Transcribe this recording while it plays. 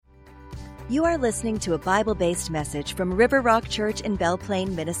You are listening to a Bible-based message from River Rock Church in Belle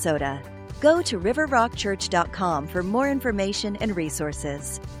Plaine, Minnesota. Go to riverrockchurch.com for more information and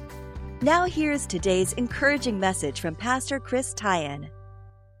resources. Now here's today's encouraging message from Pastor Chris Tyan.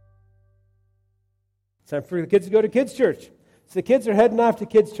 It's time for the kids to go to kids' church. So the kids are heading off to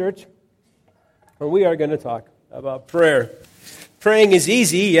kids' church, and we are going to talk about prayer. Praying is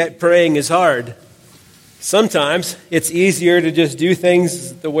easy, yet praying is hard. Sometimes it's easier to just do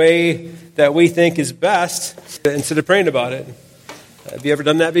things the way that we think is best instead of praying about it. Have you ever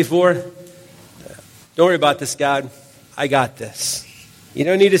done that before? Don't worry about this, God. I got this. You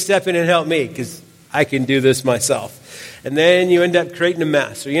don't need to step in and help me because I can do this myself. And then you end up creating a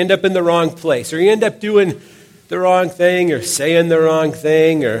mess, or you end up in the wrong place, or you end up doing the wrong thing, or saying the wrong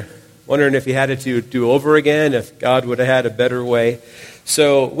thing, or wondering if you had it to do over again, if God would have had a better way.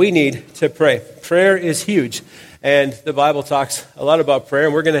 So we need to pray. Prayer is huge. And the Bible talks a lot about prayer.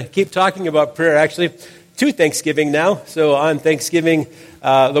 And we're going to keep talking about prayer, actually, to Thanksgiving now. So on Thanksgiving,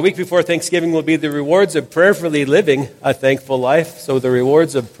 the week before Thanksgiving will be the rewards of prayerfully living a thankful life. So the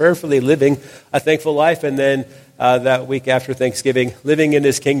rewards of prayerfully living a thankful life. And then that week after Thanksgiving, living in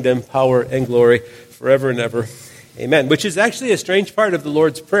His kingdom, power and glory forever and ever. Amen. Which is actually a strange part of the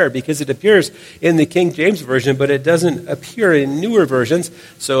Lord's Prayer because it appears in the King James Version, but it doesn't appear in newer versions.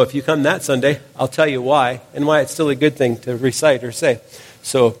 So if you come that Sunday, I'll tell you why and why it's still a good thing to recite or say.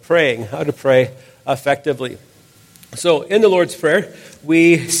 So praying, how to pray effectively. So in the Lord's Prayer,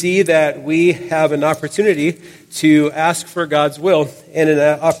 we see that we have an opportunity to ask for God's will and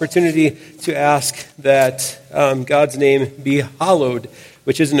an opportunity to ask that God's name be hallowed,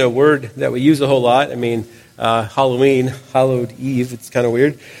 which isn't a word that we use a whole lot. I mean, Halloween, hallowed Eve, it's kind of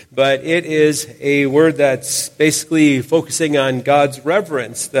weird. But it is a word that's basically focusing on God's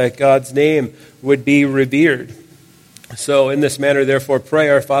reverence, that God's name would be revered. So in this manner, therefore, pray,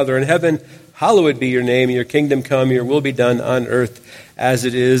 Our Father in heaven, hallowed be your name, your kingdom come, your will be done on earth as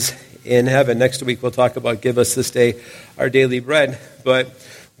it is in heaven. Next week, we'll talk about give us this day our daily bread. But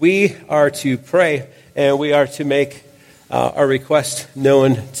we are to pray, and we are to make our request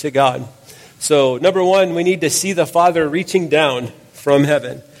known to God. So, number one, we need to see the Father reaching down from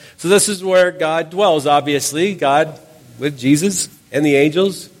heaven. So this is where God dwells, obviously. God, with Jesus and the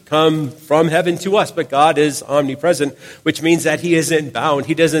angels, come from heaven to us. But God is omnipresent, which means that He isn't bound.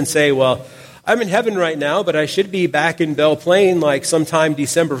 He doesn't say, well, I'm in heaven right now, but I should be back in Belle Plaine like sometime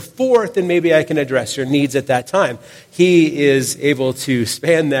December 4th, and maybe I can address your needs at that time. He is able to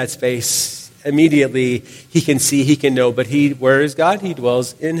span that space. Immediately, He can see, He can know, but where is God? He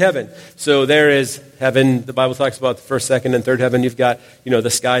dwells in heaven. So there is heaven. The Bible talks about the first, second, and third heaven. You've got, the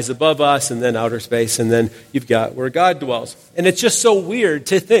skies above us, and then outer space, and then you've got where God dwells. And it's just so weird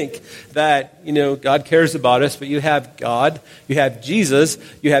to think that, God cares about us, but you have God, you have Jesus,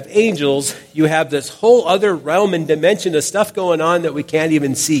 you have angels, you have this whole other realm and dimension of stuff going on that we can't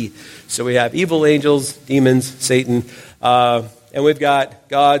even see. So we have evil angels, demons, Satan, and we've got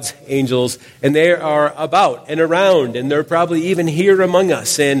God's angels, and they are about and around, and they're probably even here among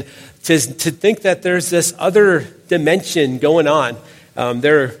us. And to think that there's this other dimension going on. I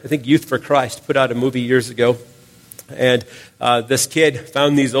think Youth for Christ put out a movie years ago, and this kid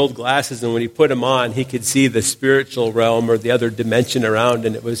found these old glasses, and when he put them on, he could see the spiritual realm or the other dimension around,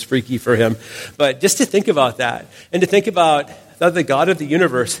 and it was freaky for him. But just to think about that, and to think about how the God of the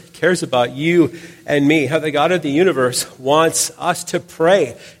universe cares about you and me, how the God of the universe wants us to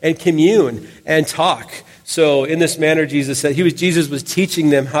pray and commune and talk. So in this manner, Jesus said, Jesus was teaching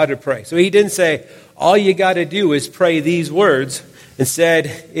them how to pray. So He didn't say, all you got to do is pray these words. Instead,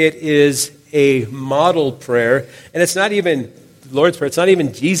 it is a model prayer. And it's not even the Lord's Prayer. It's not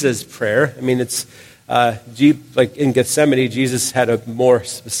even Jesus' prayer. I mean, it's like in Gethsemane, Jesus had a more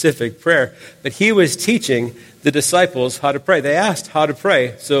specific prayer. But He was teaching the disciples how to pray. They asked how to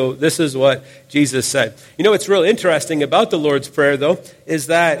pray. So this is what Jesus said. What's real interesting about the Lord's Prayer, though, is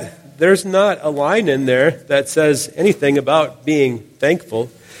that there's not a line in there that says anything about being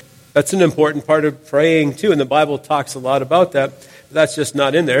thankful. That's an important part of praying, too, and the Bible talks a lot about that. But that's just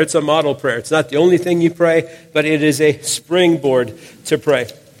not in there. It's a model prayer. It's not the only thing you pray, but it is a springboard to pray.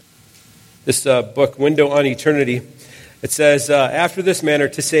 This book, Window on Eternity, it says, after this manner,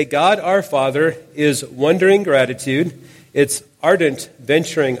 to say God our Father is wondering gratitude, it's ardent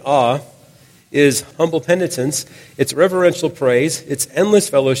venturing awe, is humble penitence, it's reverential praise, it's endless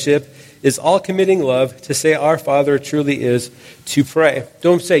fellowship, is all-committing love. To say our Father truly is to pray.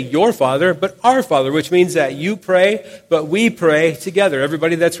 Don't say your Father, but our Father, which means that you pray, but we pray together.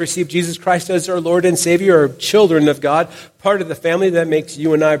 Everybody that's received Jesus Christ as our Lord and Savior are children of God, part of the family that makes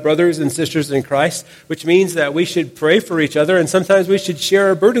you and I brothers and sisters in Christ, which means that we should pray for each other, and sometimes we should share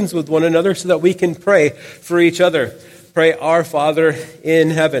our burdens with one another so that we can pray for each other. Pray, our Father in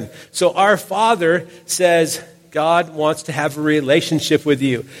heaven. So our Father says God wants to have a relationship with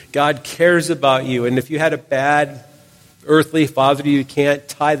you. God cares about you. And if you had a bad earthly father, you can't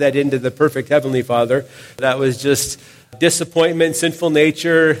tie that into the perfect heavenly Father. That was just disappointment, sinful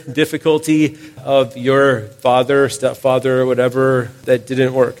nature, difficulty of your father, stepfather, or whatever that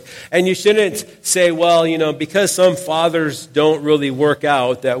didn't work. And you shouldn't say, well, because some fathers don't really work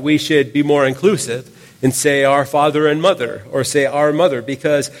out, that we should be more inclusive and say our father and mother, or say our mother,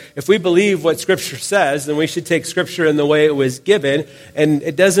 because if we believe what Scripture says, then we should take Scripture in the way it was given, and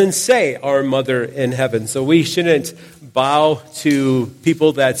it doesn't say our mother in heaven. So we shouldn't bow to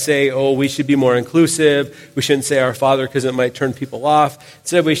people that say, we should be more inclusive, we shouldn't say our Father because it might turn people off.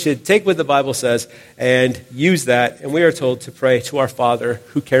 Instead, we should take what the Bible says and use that, and we are told to pray to our Father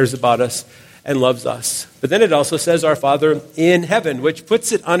who cares about us and loves us. But then it also says our Father in heaven, which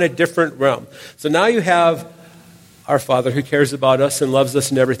puts it on a different realm. So now you have our Father who cares about us and loves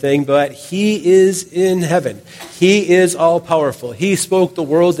us and everything, but He is in heaven. He is all-powerful. He spoke the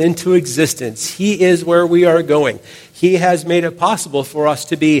world into existence. He is where we are going. He has made it possible for us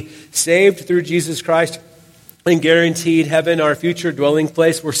to be saved through Jesus Christ and guaranteed heaven, our future dwelling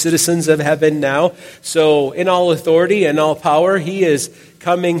place. We're citizens of heaven now. So in all authority and all power, He is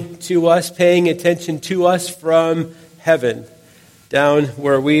coming to us, paying attention to us from heaven, down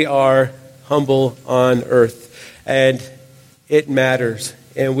where we are humble on earth. And it matters.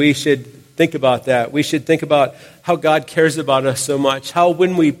 And we should think about that. We should think about how God cares about us so much. How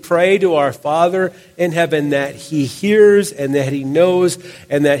when we pray to our Father in heaven, that He hears and that He knows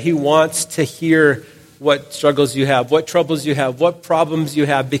and that He wants to hear what struggles you have, what troubles you have, what problems you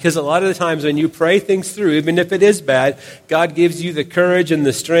have. Because a lot of the times when you pray things through, even if it is bad, God gives you the courage and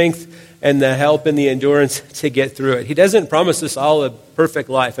the strength and the help and the endurance to get through it. He doesn't promise us all a perfect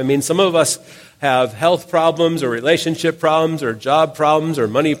life. I mean, some of us have health problems or relationship problems or job problems or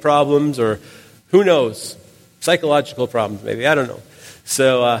money problems or who knows, psychological problems maybe, I don't know.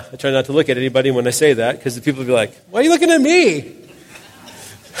 So I try not to look at anybody when I say that because the people will be like, why are you looking at me?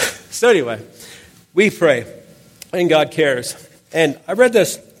 So anyway, we pray, and God cares. And I read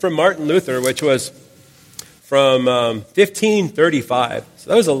this from Martin Luther, which was from 1535. So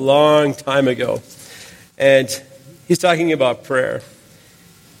that was a long time ago. And he's talking about prayer,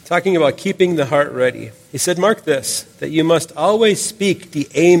 talking about keeping the heart ready. He said, mark this, that you must always speak the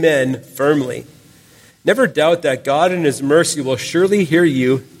amen firmly. Never doubt that God in His mercy will surely hear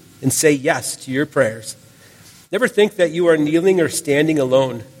you and say yes to your prayers. Never think that you are kneeling or standing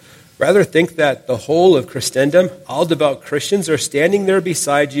alone. Rather think that the whole of Christendom, all devout Christians, are standing there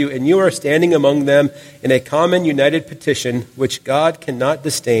beside you, and you are standing among them in a common united petition which God cannot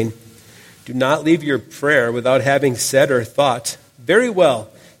disdain. Do not leave your prayer without having said or thought, very well,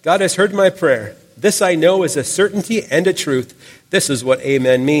 God has heard my prayer. This I know is a certainty and a truth. This is what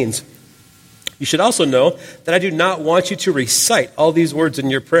amen means. You should also know that I do not want you to recite all these words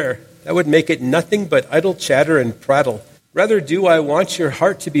in your prayer. That would make it nothing but idle chatter and prattle. Rather do I want your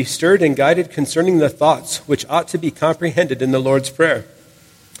heart to be stirred and guided concerning the thoughts which ought to be comprehended in the Lord's Prayer.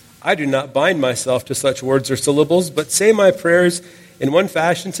 I do not bind myself to such words or syllables, but say my prayers in one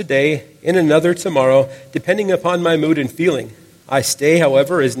fashion today, in another tomorrow, depending upon my mood and feeling. I stay,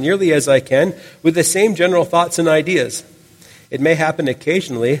 however, as nearly as I can, with the same general thoughts and ideas. It may happen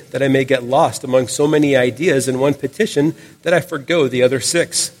occasionally that I may get lost among so many ideas in one petition that I forgo the other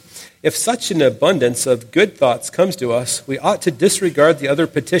 6. If such an abundance of good thoughts comes to us, we ought to disregard the other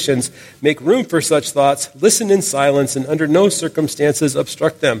petitions, make room for such thoughts, listen in silence, and under no circumstances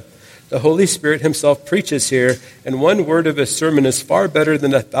obstruct them. The Holy Spirit Himself preaches here, and one word of His sermon is far better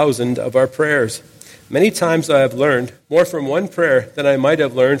than 1,000 of our prayers. Many times I have learned more from one prayer than I might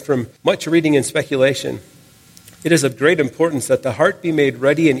have learned from much reading and speculation. It is of great importance that the heart be made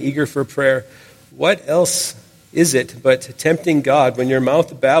ready and eager for prayer. What else is it but tempting God when your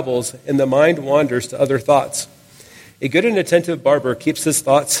mouth babbles and the mind wanders to other thoughts? A good and attentive barber keeps his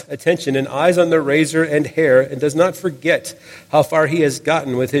thoughts, attention, and eyes on the razor and hair and does not forget how far he has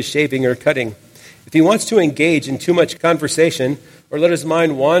gotten with his shaving or cutting. If he wants to engage in too much conversation or let his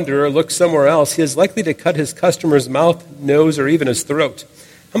mind wander or look somewhere else, he is likely to cut his customer's mouth, nose, or even his throat.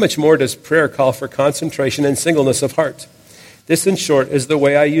 How much more does prayer call for concentration and singleness of heart? This, in short, is the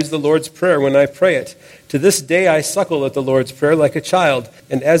way I use the Lord's Prayer when I pray it. To this day I suckle at the Lord's Prayer like a child,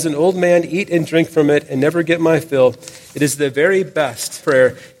 and as an old man eat and drink from it and never get my fill. It is the very best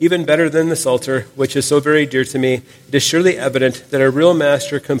prayer, even better than the Psalter, which is so very dear to me. It is surely evident that a real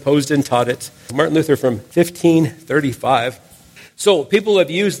master composed and taught it. Martin Luther from 1535. So people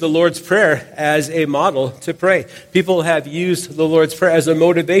have used the Lord's Prayer as a model to pray. People have used the Lord's Prayer as a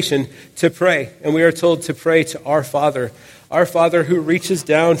motivation to pray. And we are told to pray to our Father who reaches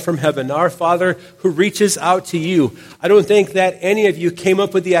down from heaven, our Father who reaches out to you. I don't think that any of you came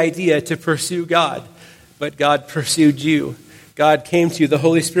up with the idea to pursue God, but God pursued you. God came to you, the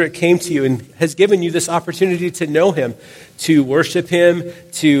Holy Spirit came to you and has given you this opportunity to know Him, to worship Him,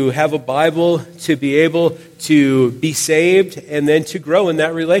 to have a Bible, to be able to be saved, and then to grow in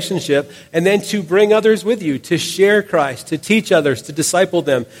that relationship, and then to bring others with you, to share Christ, to teach others, to disciple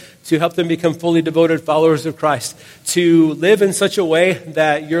them, to help them become fully devoted followers of Christ, to live in such a way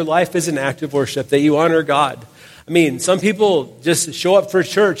that your life is an act of worship, that you honor God. I mean, some people just show up for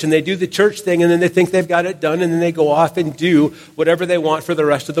church and they do the church thing and then they think they've got it done and then they go off and do whatever they want for the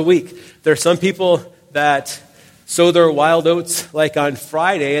rest of the week. There are some people that sow their wild oats like on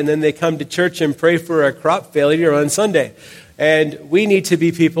Friday and then they come to church and pray for a crop failure on Sunday. And we need to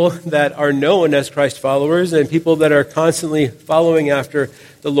be people that are known as Christ followers and people that are constantly following after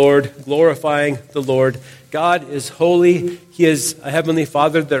the Lord, glorifying the Lord. God is holy. He is a heavenly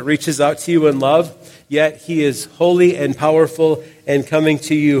Father that reaches out to you in love. Yet He is holy and powerful and coming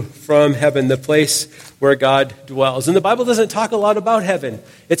to you from heaven, the place where God dwells. And the Bible doesn't talk a lot about heaven.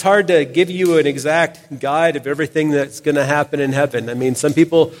 It's hard to give you an exact guide of everything that's going to happen in heaven. I mean, some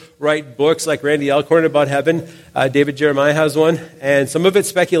people write books like Randy Alcorn about heaven. David Jeremiah has one. And some of it's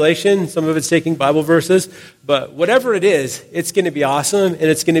speculation. Some of it's taking Bible verses. But whatever it is, it's going to be awesome and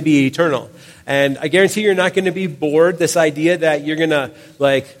it's going to be eternal. And I guarantee you're not going to be bored. This idea that you're going to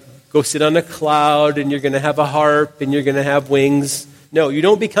go sit on a cloud and you're going to have a harp and you're going to have wings. No, you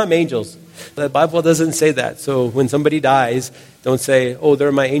don't become angels. The Bible doesn't say that. So when somebody dies, don't say, oh,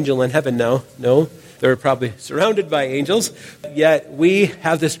 they're my angel in heaven now. No, they're probably surrounded by angels. Yet we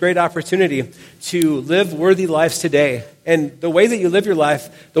have this great opportunity to live worthy lives today. And the way that you live your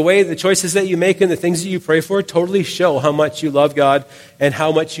life, the choices that you make and the things that you pray for totally show how much you love God and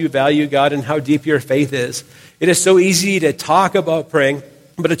how much you value God and how deep your faith is. It is so easy to talk about praying,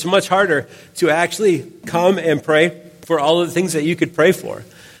 but it's much harder to actually come and pray for all of the things that you could pray for.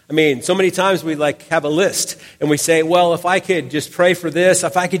 I mean, so many times we have a list and we say, well, if I could just pray for this,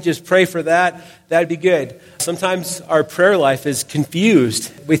 if I could just pray for that, that'd be good. Sometimes our prayer life is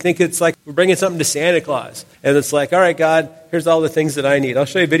confused. We think it's like we're bringing something to Santa Claus. And it's like, all right, God, here's all the things that I need. I'll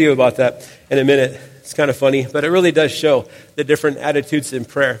show you a video about that in a minute. It's kind of funny, but it really does show the different attitudes in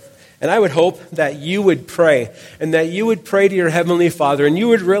prayer. And I would hope that you would pray and that you would pray to your Heavenly Father and you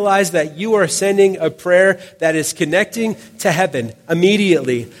would realize that you are sending a prayer that is connecting to heaven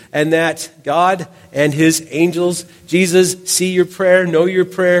immediately and that God and His angels, Jesus, see your prayer, know your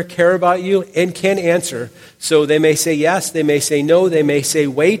prayer, care about you, and can answer. So they may say yes, they may say no, they may say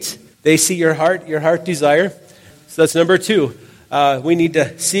wait. They see your heart desire. So that's number 2. We need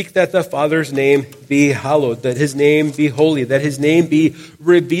to seek that the Father's name be hallowed, that His name be holy, that His name be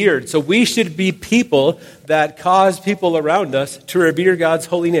revered. So we should be people that cause people around us to revere God's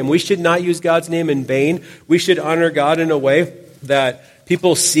holy name. We should not use God's name in vain. We should honor God in a way that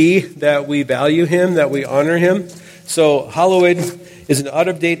people see that we value Him, that we honor Him. So hallowed is an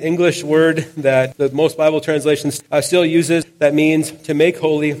out-of-date English word that the most Bible translations still uses. That means to make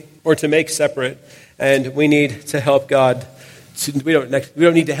holy or to make separate. And we need to help God. We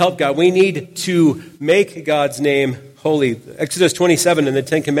don't need to help God. We need to make God's name holy. Exodus 27 in the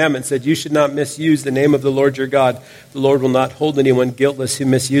Ten Commandments said, you should not misuse the name of the Lord your God. The Lord will not hold anyone guiltless who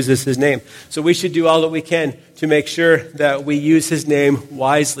misuses His name. So we should do all that we can to make sure that we use His name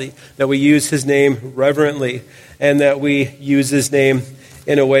wisely, that we use His name reverently, and that we use His name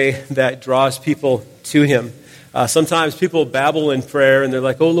in a way that draws people to Him. Sometimes people babble in prayer and they're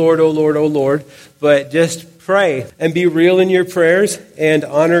like, oh Lord, oh Lord, oh Lord. But just pray and be real in your prayers and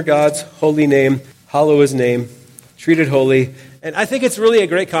honor God's holy name, hallow His name, treat it holy. And I think it's really a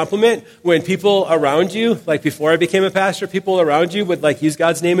great compliment when people around you, like before I became a pastor, people around you would use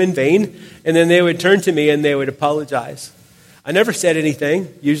God's name in vain, and then they would turn to me and they would apologize. I never said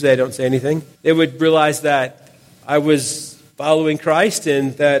anything. Usually I don't say anything. They would realize that I was following Christ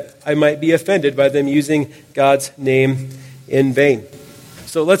and that I might be offended by them using God's name in vain.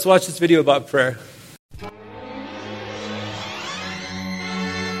 So let's watch this video about prayer.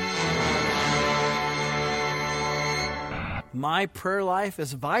 My prayer life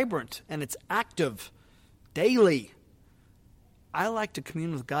is vibrant and it's active daily. I like to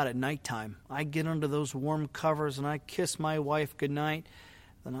commune with God at nighttime. I get under those warm covers and I kiss my wife goodnight.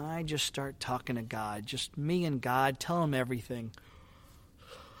 Then I just start talking to God. Just me and God. Tell him everything.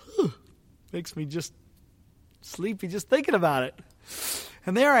 Makes me just sleepy just thinking about it.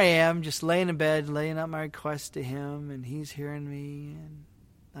 And there I am, just laying in bed, laying out my requests to him. And he's hearing me. And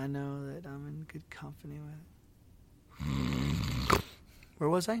I know that I'm in good company with it. Where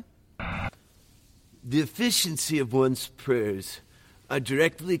was I? The efficiency of one's prayers are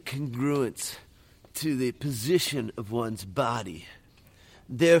directly congruent to the position of one's body.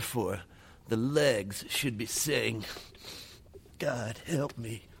 Therefore, the legs should be saying, God, help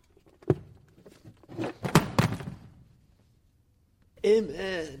me.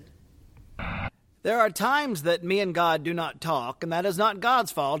 Amen. There are times that me and God do not talk, and that is not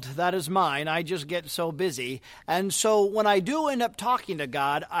God's fault. That is mine. I just get so busy. And so when I do end up talking to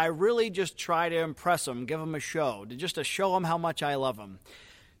God, I really just try to impress him, give him a show, just to show him how much I love him.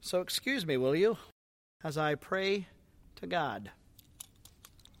 So excuse me, will you, as I pray to God.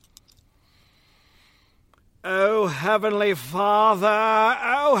 O Heavenly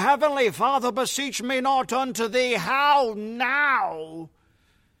Father, beseech me not unto thee. How now?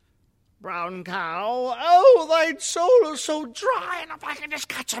 Brown cow, oh, thy soul is so dry, and if I can just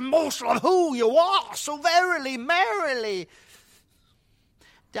catch a morsel of who you are, so verily, merrily,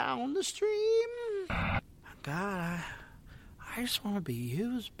 down the stream. God, I just want to be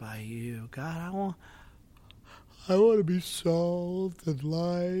used by you. God, I want to be salt and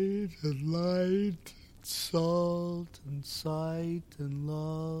light, salt and sight and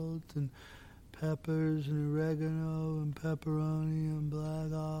love and peppers and oregano and pepperoni and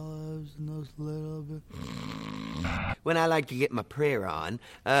black olives and those little bit. When I like to get my prayer on,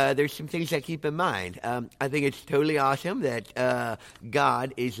 there's some things I keep in mind. I think it's totally awesome that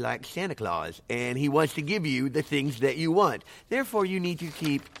God is like Santa Claus, and he wants to give you the things that you want. Therefore, you need to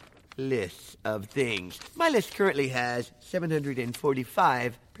keep lists of things. My list currently has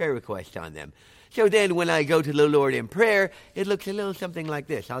 745 prayer requests on them. So then when I go to the Lord in prayer, it looks a little something like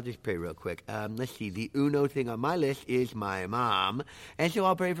this. I'll just pray real quick. Let's see. The uno thing on my list is my mom, and so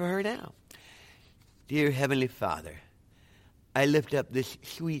I'll pray for her now. Dear Heavenly Father, I lift up this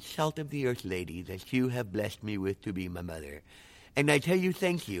sweet salt-of-the-earth lady that you have blessed me with to be my mother. And I tell you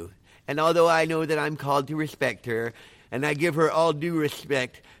thank you. And although I know that I'm called to respect her, and I give her all due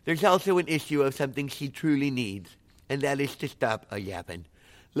respect, there's also an issue of something she truly needs, and that is to stop yapping.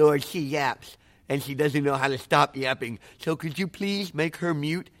 Lord, she yaps, and she doesn't know how to stop yapping. So could you please make her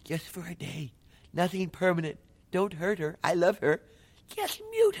mute just for a day? Nothing permanent. Don't hurt her. I love her. Just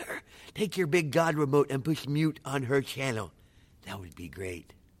mute her. Take your big God remote and push mute on her channel. That would be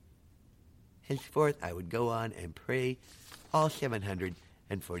great. Henceforth, I would go on and pray all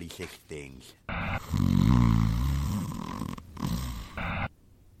 746 things.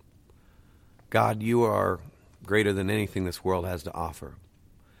 God, you are greater than anything this world has to offer.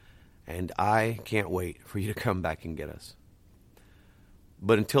 And I can't wait for you to come back and get us.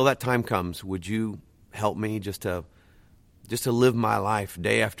 But until that time comes, would you help me just to live my life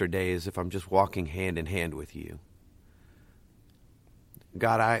day after day as if I'm just walking hand in hand with you?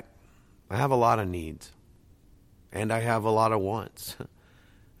 God, I have a lot of needs, and I have a lot of wants.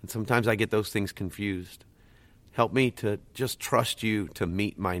 And sometimes I get those things confused. Help me to just trust you to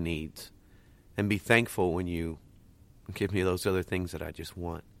meet my needs and be thankful when you give me those other things that I just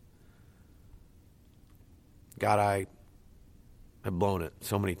want. God, I've blown it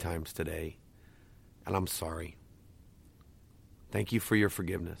so many times today, and I'm sorry. Thank you for your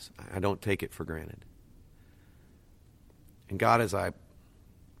forgiveness. I don't take it for granted. And God, as I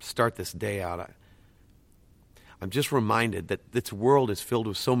start this day out, I'm just reminded that this world is filled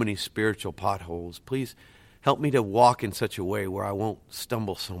with so many spiritual potholes. Please help me to walk in such a way where I won't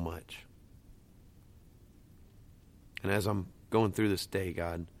stumble so much. And as I'm going through this day,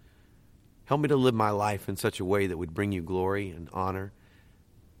 God, help me to live my life in such a way that would bring you glory and honor.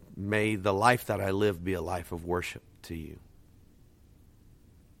 May the life that I live be a life of worship to you.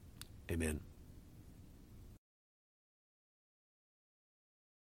 Amen.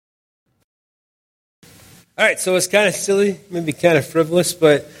 All right, so it's kind of silly, maybe kind of frivolous,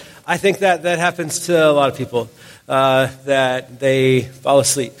 but I think that happens to a lot of people, that they fall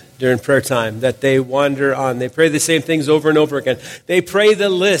asleep during prayer time, that they wander on. They pray the same things over and over again. They pray the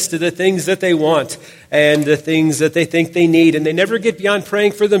list of the things that they want and the things that they think they need, and they never get beyond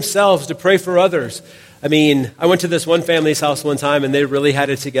praying for themselves to pray for others. I mean, I went to this one family's house one time, and they really had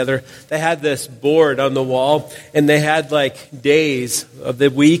it together. They had this board on the wall, and they had like days of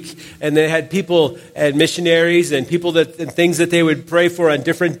the week, and they had people and missionaries and people and things that they would pray for on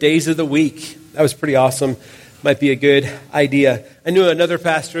different days of the week. That was pretty awesome. might be a good idea. I knew another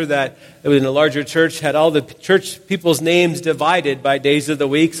pastor that was in a larger church, had all the church people's names divided by days of the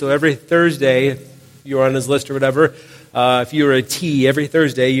week. So every Thursday, if you were on his list or whatever, if you were a T, every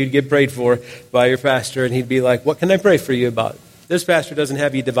Thursday you'd get prayed for by your pastor, and he'd be like, what can I pray for you about? This pastor doesn't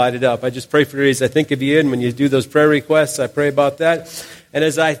have you divided up. I just pray for you as I think of you, and when you do those prayer requests, I pray about that. And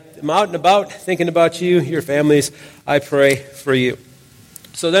as I am out and about thinking about you, your families, I pray for you.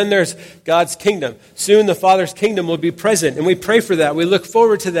 So then there's God's kingdom. Soon the Father's kingdom will be present, and we pray for that. We look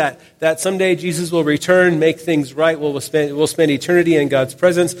forward to that someday Jesus will return, make things right. We'll spend eternity in God's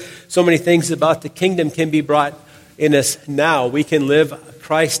presence. So many things about the kingdom can be brought in us now. We can live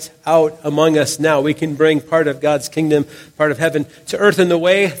Christ out among us now. We can bring part of God's kingdom, part of heaven, to earth in the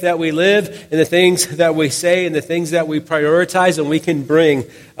way that we live, in the things that we say, and the things that we prioritize, and we can bring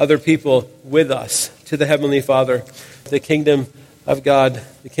other people with us to the Heavenly Father, the kingdom of God,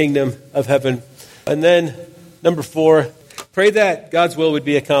 the kingdom of heaven. And then, number 4, pray that God's will would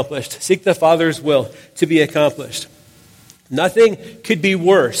be accomplished. Seek the Father's will to be accomplished. Nothing could be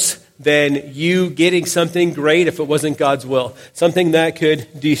worse than you getting something great if it wasn't God's will, something that could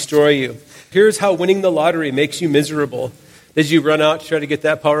destroy you. Here's how winning the lottery makes you miserable. Did you run out to try to get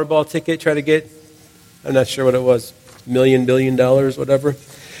that Powerball ticket, try to get, I'm not sure what it was, $1 billion, whatever.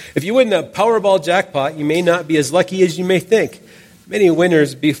 If you win the Powerball jackpot, you may not be as lucky as you may think. Many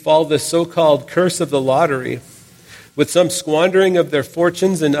winners befall the so-called curse of the lottery, with some squandering of their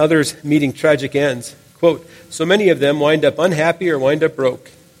fortunes and others meeting tragic ends. Quote, so many of them wind up unhappy or wind up broke.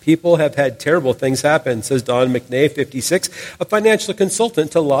 People have had terrible things happen, says Don McNay, 56, a financial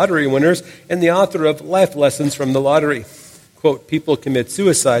consultant to lottery winners and the author of Life Lessons from the Lottery. Quote, people commit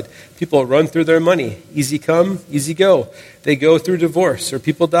suicide. People run through their money. Easy come, easy go. They go through divorce or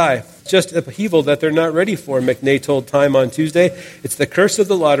people die. Just upheaval that they're not ready for, McNay told Time on Tuesday. It's the curse of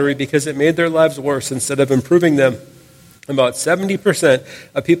the lottery because it made their lives worse instead of improving them. About 70%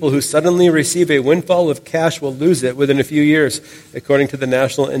 of people who suddenly receive a windfall of cash will lose it within a few years, according to the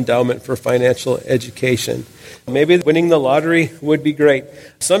National Endowment for Financial Education. Maybe winning the lottery would be great.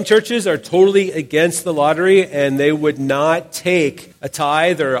 Some churches are totally against the lottery, and they would not take a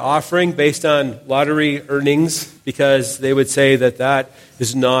tithe or offering based on lottery earnings because they would say that that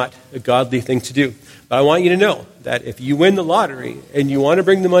is not a godly thing to do. But I want you to know that if you win the lottery and you want to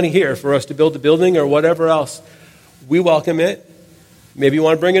bring the money here for us to build a building or whatever else, we welcome it. Maybe you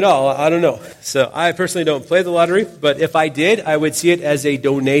want to bring it all. I don't know. So I personally don't play the lottery, but if I did, I would see it as a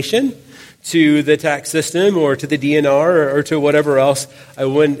donation to the tax system or to the DNR or to whatever else. I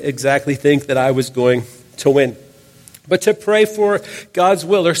wouldn't exactly think that I was going to win. But to pray for God's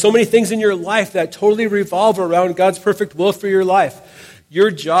will. There's so many things in your life that totally revolve around God's perfect will for your life.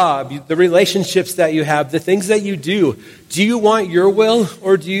 Your job, the relationships that you have, the things that you do. Do you want your will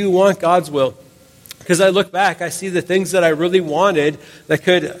or do you want God's will? Because I look back, I see the things that I really wanted that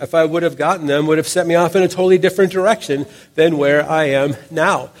could, if I would have gotten them, would have set me off in a totally different direction than where I am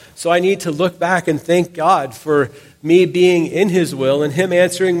now. So I need to look back and thank God for me being in His will and Him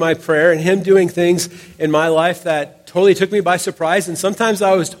answering my prayer and Him doing things in my life that totally took me by surprise. And sometimes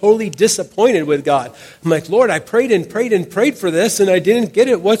I was totally disappointed with God. I'm like, Lord, I prayed and prayed and prayed for this and I didn't get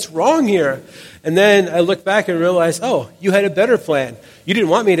it. What's wrong here? And then I look back and realize, oh, you had a better plan. You didn't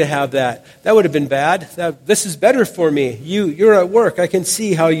want me to have that. That would have been bad. This is better for me. You're at work. I can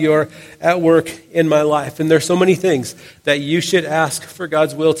see how you're at work in my life. And there's so many things that you should ask for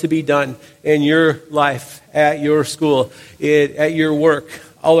God's will to be done in your life, at your school, at your work,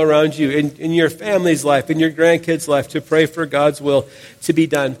 all around you, in your family's life, in your grandkids' life, to pray for God's will to be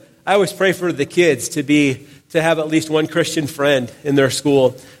done. I always pray for the kids to have at least one Christian friend in their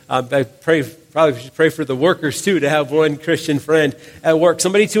school. I probably should pray for the workers, too, to have one Christian friend at work.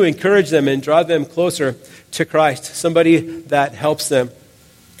 Somebody to encourage them and draw them closer to Christ. Somebody that helps them.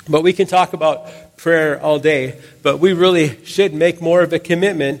 But we can talk about prayer all day, but we really should make more of a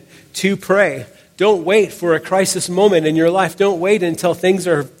commitment to pray. Don't wait for a crisis moment in your life. Don't wait until things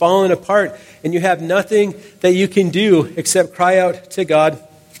are falling apart and you have nothing that you can do except cry out to God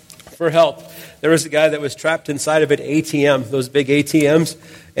for help. There was a guy that was trapped inside of an ATM, those big ATMs,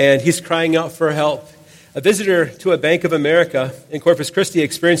 and he's crying out for help. A visitor to a Bank of America in Corpus Christi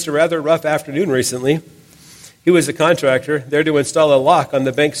experienced a rather rough afternoon recently. He was a contractor there to install a lock on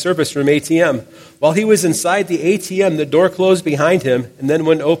the bank service room ATM. While he was inside the ATM, the door closed behind him and then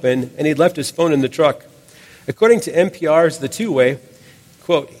went open, and he'd left his phone in the truck. According to NPR's The Two-Way,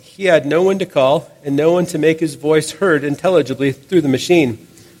 quote, he had no one to call and no one to make his voice heard intelligibly through the machine.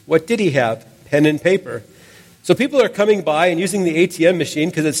 What did he have? Pen and paper. So people are coming by and using the ATM machine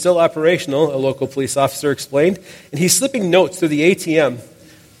because it's still operational, a local police officer explained, and he's slipping notes through the ATM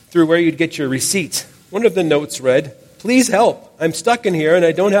through where you'd get your receipt. One of the notes read, "Please help. I'm stuck in here and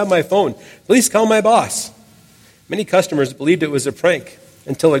I don't have my phone. Please call my boss." Many customers believed it was a prank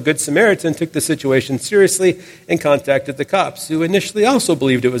until a good Samaritan took the situation seriously and contacted the cops, who initially also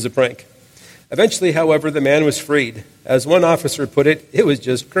believed it was a prank. Eventually, however, the man was freed. As one officer put it, it was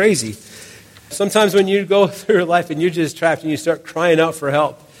just crazy. Sometimes when you go through life and you're just trapped and you start crying out for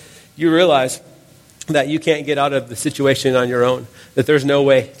help, you realize that you can't get out of the situation on your own, that there's no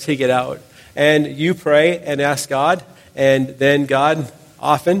way to get out. And you pray and ask God, and then God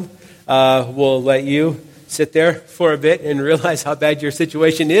often will let you sit there for a bit and realize how bad your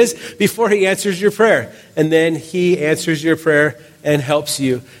situation is before he answers your prayer. And then he answers your prayer and helps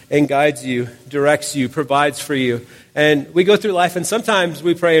you and guides you, directs you, provides for you. And we go through life, and sometimes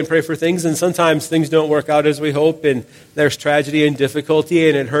we pray and pray for things, and sometimes things don't work out as we hope, and there's tragedy and difficulty,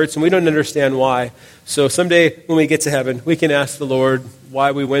 and it hurts, and we don't understand why. So someday when we get to heaven, we can ask the Lord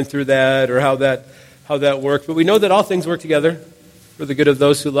why we went through that or how that worked. But we know that all things work together for the good of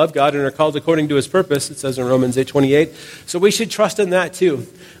those who love God and are called according to his purpose, it says in Romans 8:28. So we should trust in that too.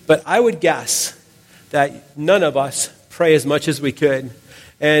 But I would guess that none of us pray as much as we could.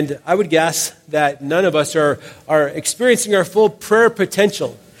 And I would guess that none of us are experiencing our full prayer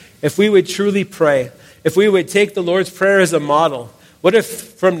potential if we would truly pray, if we would take the Lord's Prayer as a model. What if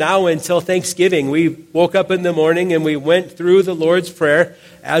from now until Thanksgiving we woke up in the morning and we went through the Lord's Prayer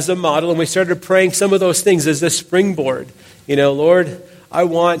as a model and we started praying some of those things as a springboard? You know, Lord, I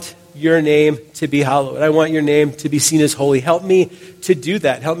want your name to be hallowed. I want your name to be seen as holy. Help me to do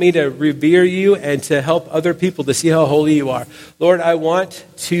that. Help me to revere you and to help other people to see how holy you are. Lord, I want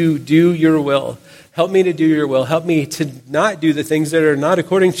to do your will. Help me to do your will. Help me to not do the things that are not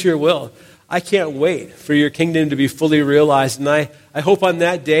according to your will. I can't wait for your kingdom to be fully realized. And I hope on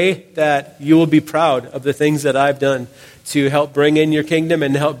that day that you will be proud of the things that I've done to help bring in your kingdom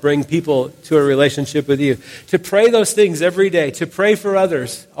and help bring people to a relationship with you. To pray those things every day, to pray for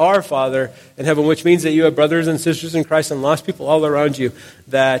others, our Father in heaven, which means that you have brothers and sisters in Christ and lost people all around you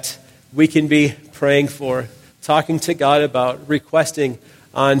that we can be praying for, talking to God about, requesting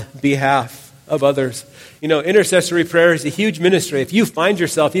on behalf of others. You know, intercessory prayer is a huge ministry. If you find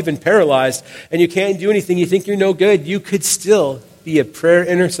yourself even paralyzed and you can't do anything, you think you're no good, you could still be a prayer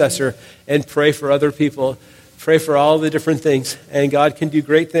intercessor and pray for other people. Pray for all the different things, and God can do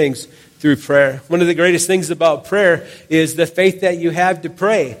great things through prayer. One of the greatest things about prayer is the faith that you have to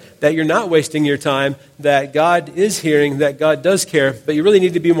pray, that you're not wasting your time, that God is hearing, that God does care, but you really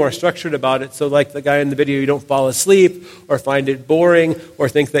need to be more structured about it. So like the guy in the video, you don't fall asleep or find it boring or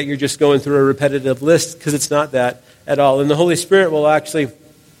think that you're just going through a repetitive list, because it's not that at all. And the Holy Spirit will actually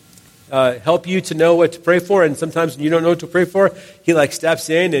help you to know what to pray for, and sometimes when you don't know what to pray for, he steps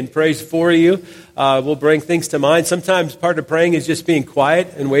in and prays for you. Will bring things to mind. Sometimes part of praying is just being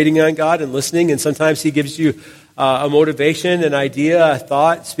quiet and waiting on God and listening, and sometimes he gives you a motivation, an idea, a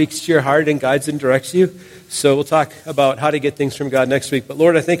thought, speaks to your heart and guides and directs you. So we'll talk about how to get things from God next week. But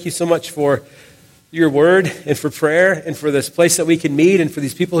Lord, I thank you so much for your word and for prayer and for this place that we can meet and for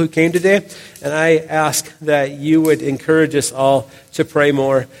these people who came today. And I ask that you would encourage us all to pray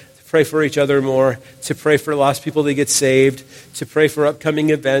more, pray for each other more, to pray for lost people to get saved, to pray for upcoming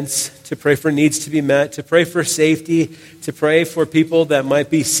events, to pray for needs to be met, to pray for safety, to pray for people that might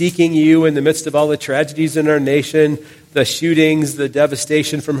be seeking you in the midst of all the tragedies in our nation, the shootings, the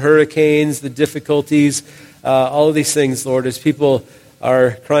devastation from hurricanes, the difficulties, all of these things, Lord, as people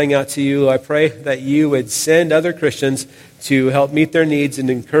are crying out to you. I pray that you would send other Christians to help meet their needs and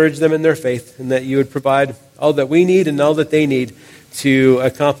encourage them in their faith, and that you would provide all that we need and all that they need to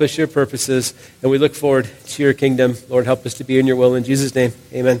accomplish your purposes. And we look forward to your kingdom. Lord, help us to be in your will. In Jesus' name,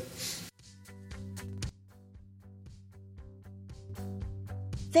 amen.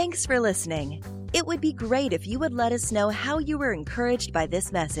 Thanks for listening. It would be great if you would let us know how you were encouraged by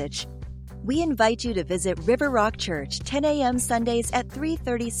this message. We invite you to visit River Rock Church, 10 a.m. Sundays at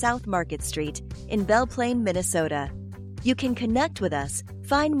 330 South Market Street in Belle Plaine, Minnesota. You can connect with us,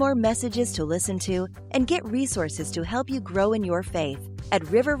 find more messages to listen to, and get resources to help you grow in your faith at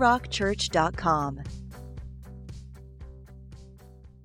riverrockchurch.com.